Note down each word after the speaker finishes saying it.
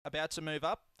about to move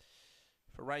up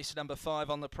for race number 5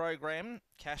 on the program.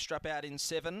 Castrap out in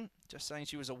 7. Just saying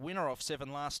she was a winner off 7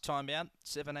 last time out.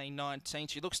 17.19.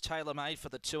 She looks tailor-made for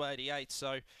the 288,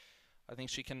 so I think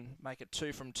she can make it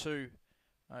 2 from 2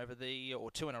 over the, or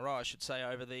 2 in a row, I should say,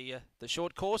 over the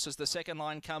short course as the second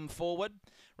line come forward.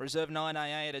 Reserve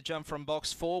 9AA at a jump from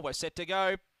box 4. We're set to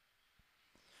go.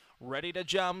 Ready to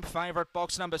jump. Favourite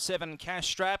box number 7,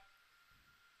 Castrap.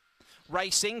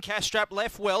 Racing, Castrap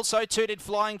left well, so too did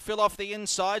Flying Phil off the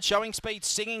inside. Showing speed,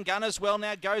 Singing Gun as well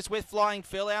now goes with Flying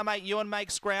Phil. Our mate Ewan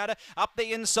makes grounder. Up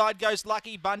the inside goes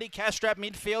Lucky Bundy. Castrap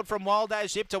midfield from Wild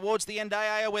As Zip towards the end.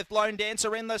 AA with Lone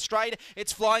Dancer in the straight.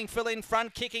 It's Flying Phil in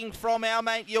front, kicking from our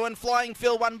mate Ewan. Flying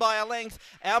Phil won by a length.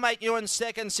 Our mate Ewan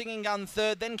second, Singing Gun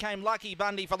third. Then came Lucky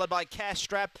Bundy followed by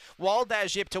Castrap. Wild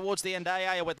As Zip towards the end.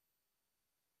 AA with